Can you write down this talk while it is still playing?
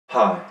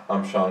Hi,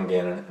 I'm Sean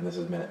Gannon, and this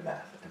is Minute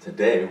Math. And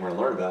today we're going to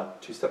learn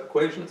about two-step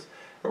equations.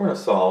 And we're going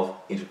to solve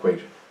each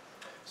equation.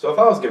 So if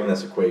I was given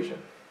this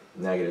equation,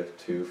 negative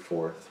 2,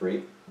 4,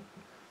 3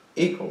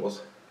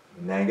 equals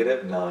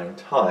negative 9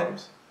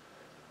 times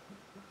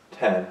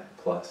 10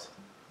 plus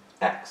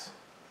x.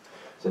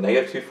 So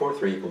negative 2, 4,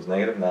 3 equals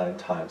negative 9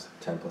 times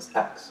 10 plus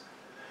x.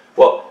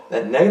 Well,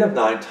 that negative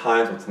 9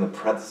 times what's in the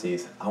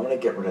parentheses, I want to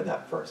get rid of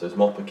that first. There's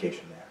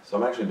multiplication there. So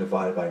I'm actually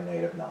divided by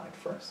negative 9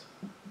 first.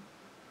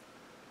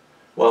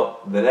 Well,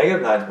 the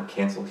negative 9s will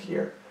cancel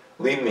here,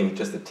 leaving me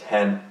just the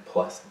 10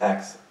 plus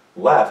x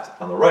left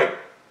on the right,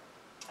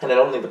 and I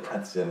don't need the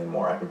parentheses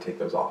anymore. I can take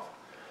those off.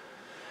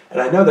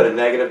 And I know that a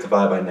negative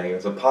divided by negative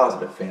is a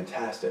positive.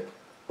 Fantastic.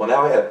 Well,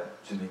 now I have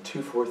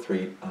 2, 4,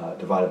 3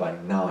 divided by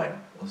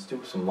 9. Let's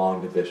do some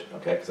long division,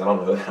 okay, because I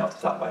don't know that off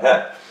the top of my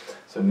head.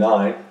 So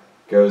 9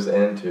 goes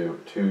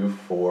into 2,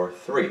 4,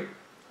 3.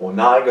 Well,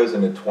 9 goes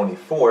into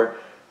 24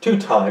 two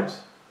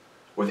times,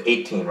 with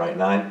 18, right?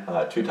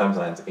 2 times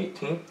 9 is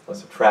 18. Let's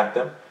subtract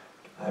them.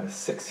 I have a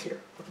 6 here,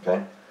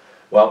 okay?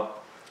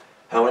 Well,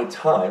 how many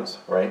times,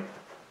 right,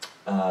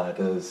 I'm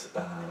going to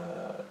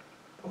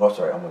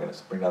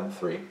bring down the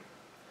 3.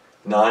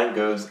 9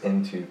 goes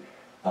into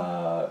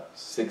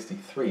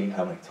 63.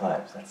 How many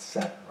times? That's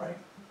 7, right?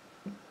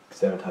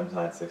 7 times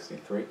 9 is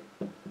 63.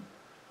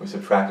 We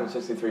subtract them.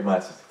 63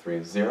 minus 63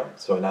 is 0.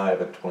 So now I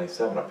have a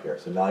 27 up here.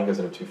 So 9 goes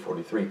into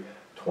 243.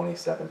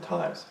 27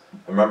 times.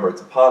 And remember,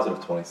 it's a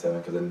positive 27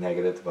 because a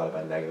negative divided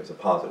by negative is a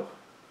positive.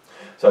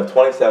 So I have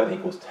 27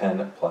 equals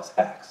 10 plus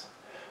x.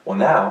 Well,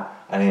 now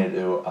I need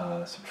to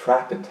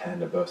subtract a 10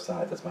 to both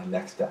sides. That's my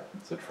next step,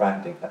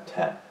 subtracting a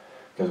 10.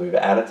 Because we've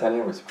added 10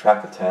 here, we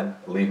subtract the 10,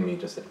 leaving me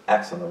just an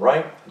x on the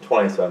right. And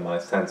 27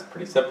 minus 10 is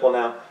pretty simple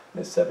now.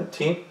 It's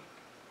 17.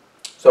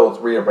 So let's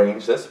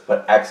rearrange this,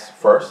 put x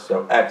first.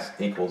 So x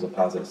equals a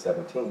positive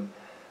 17.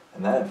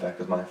 And that, in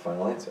fact, is my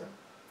final answer.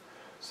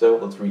 So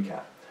let's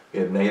recap. We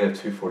have negative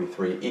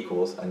 243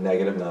 equals a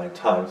negative 9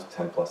 times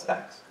 10 plus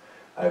x.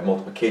 I have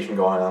multiplication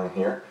going on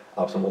here.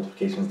 Opposite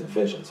multiplication is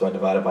division, so I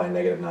divided by a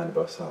negative 9 to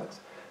both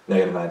sides.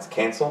 Negative 9's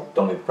cancel,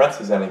 don't need the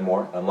parentheses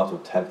anymore, and I'm left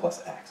with 10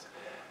 plus x.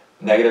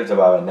 Negative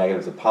divided by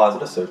negative is a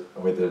positive, so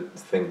we have to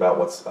think about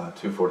what's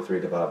 243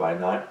 divided by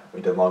 9.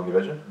 We did long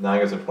division. 9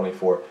 goes into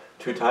 24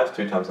 2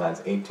 times 9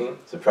 is 18.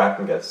 Subtract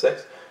and get a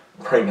 6.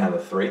 Bring down the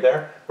 3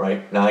 there,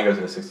 right? 9 goes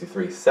into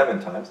 63 7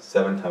 times.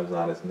 7 times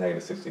 9 is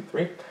negative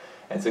 63.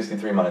 And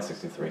 63 minus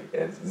 63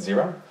 is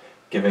 0,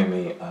 giving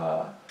me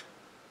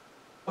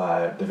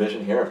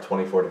division here of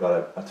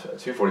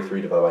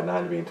 243 divided by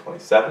 9 being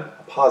 27,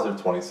 a positive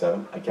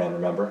 27. Again,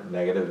 remember,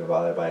 negative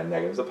divided by a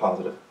negative is a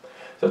positive.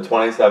 So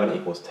 27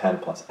 equals 10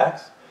 plus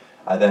x.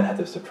 I then have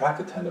to subtract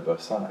the 10 to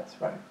both sides,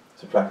 right?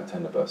 Subtract the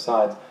 10 to both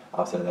sides,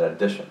 opposite of that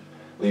addition,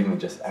 leaving me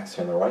just x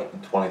here on the right,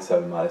 and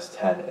 27 minus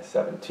 10 is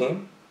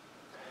 17.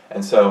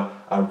 And so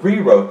I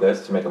rewrote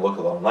this to make it look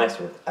a little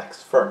nicer with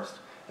x first.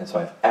 And so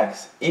I have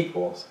x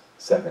equals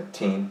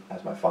 17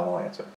 as my final answer.